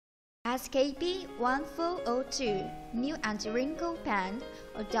SKB-1402 New Anti-wrinkle Pen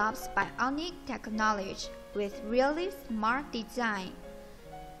adopts bionic technology with really smart design.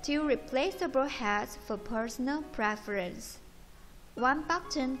 Two replaceable heads for personal preference. One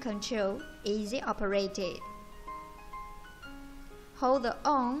button control, easy operated. Hold the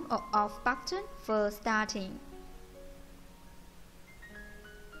on or off button for starting.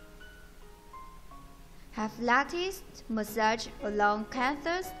 Have lattice massage along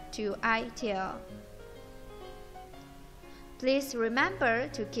canthus to eye tail. Please remember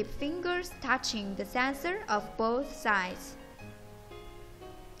to keep fingers touching the sensor of both sides.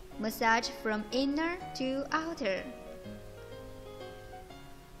 Massage from inner to outer.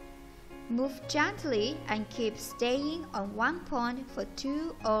 Move gently and keep staying on one point for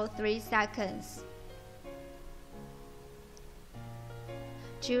 2 or 3 seconds.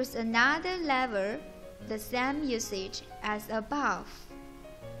 Choose another lever, the same usage as above.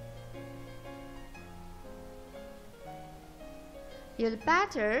 You'd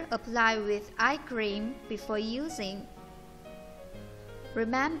better apply with eye cream before using.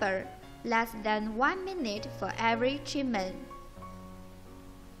 Remember, less than 1 minute for every treatment.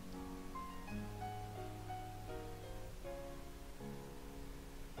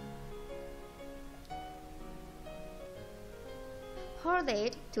 Hold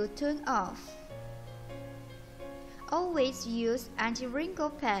it to turn off. Always use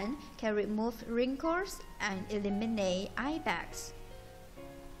anti-wrinkle pen can remove wrinkles and eliminate eye bags.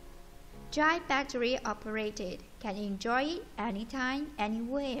 Dry battery operated, can enjoy it anytime,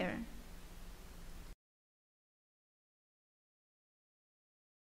 anywhere.